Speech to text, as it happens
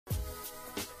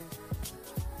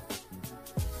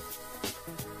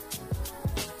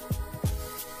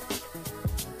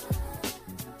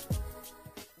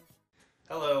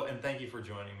for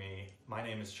joining me. My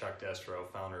name is Chuck Destro,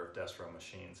 founder of Destro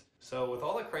Machines. So with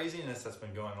all the craziness that's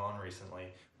been going on recently,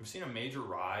 we've seen a major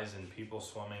rise in people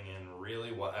swimming in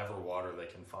really whatever water they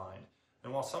can find.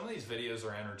 And while some of these videos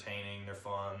are entertaining, they're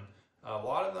fun, a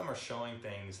lot of them are showing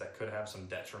things that could have some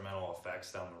detrimental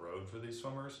effects down the road for these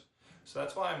swimmers. So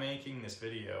that's why I'm making this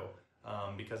video,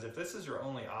 because if this is your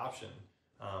only option,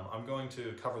 I'm going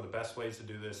to cover the best ways to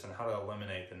do this and how to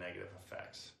eliminate the negative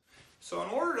effects. So in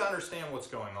order to understand what's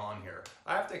going on here,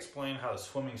 I have to explain how the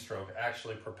swimming stroke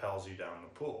actually propels you down the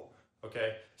pool.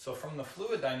 Okay, so from the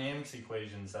fluid dynamics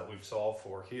equations that we've solved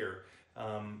for here,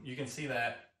 you can see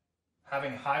that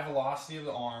having high velocity of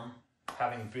the arm,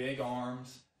 having big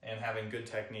arms, and having good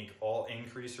technique all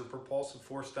increase your propulsive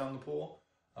force down the pool,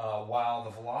 while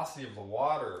the velocity of the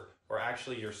water, or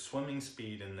actually your swimming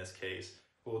speed in this case,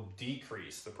 will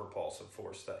decrease the propulsive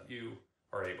force that you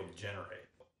are able to generate.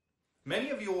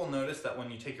 Many of you will notice that when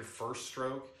you take your first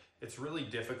stroke, it's really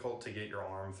difficult to get your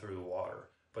arm through the water.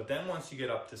 But then once you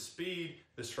get up to speed,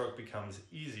 the stroke becomes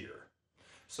easier.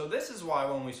 So this is why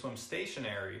when we swim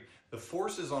stationary, the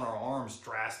forces on our arms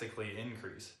drastically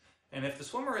increase. And if the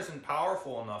swimmer isn't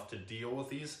powerful enough to deal with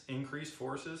these increased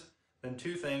forces, then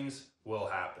two things will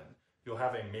happen. You'll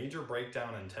have a major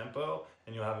breakdown in tempo,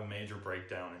 and you'll have a major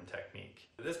breakdown in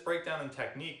technique. This breakdown in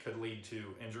technique could lead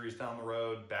to injuries down the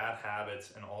road, bad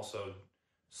habits, and also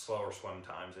slower swim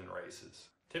times in races.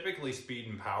 Typically, speed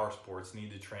and power sports need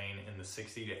to train in the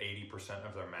 60 to 80%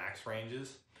 of their max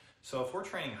ranges. So if we're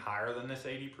training higher than this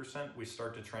 80%, we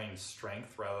start to train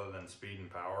strength rather than speed and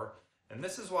power. And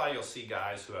this is why you'll see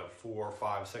guys who have 400,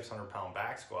 500, 600 pound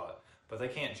back squat, but they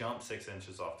can't jump 6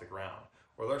 inches off the ground,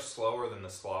 or they're slower than the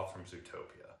sloth from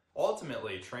Zootopia.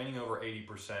 Ultimately, training over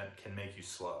 80% can make you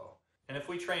slow. And if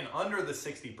we train under the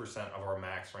 60% of our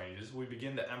max ranges, we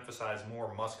begin to emphasize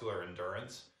more muscular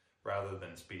endurance rather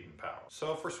than speed and power.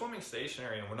 So if we're swimming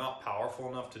stationary and we're not powerful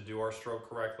enough to do our stroke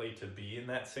correctly to be in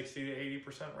that 60 to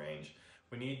 80% range,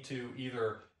 we need to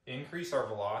either increase our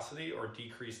velocity or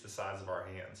decrease the size of our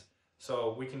hands.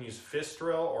 So we can use fist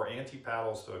drill or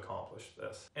anti-paddles to accomplish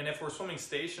this. And if we're swimming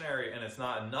stationary and it's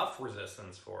not enough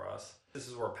resistance for us, this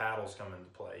is where paddles come into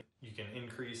play. You can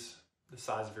increase the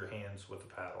size of your hands with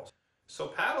the paddles. So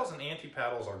paddles and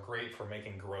anti-paddles are great for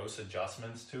making gross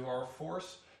adjustments to our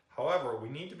force. However, we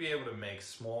need to be able to make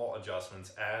small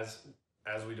adjustments as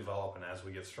we develop and as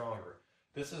we get stronger.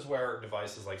 This is where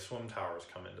devices like swim towers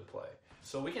come into play.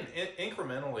 So we can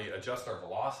incrementally adjust our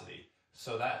velocity,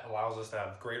 so that allows us to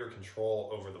have greater control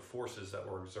over the forces that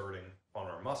we're exerting on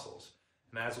our muscles.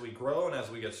 And as we grow and as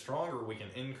we get stronger, we can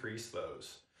increase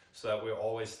those so that we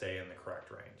always stay in the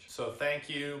correct range. So thank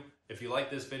you. If you like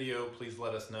this video, please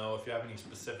let us know. If you have any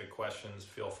specific questions,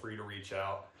 feel free to reach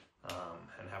out,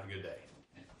 and have a good day.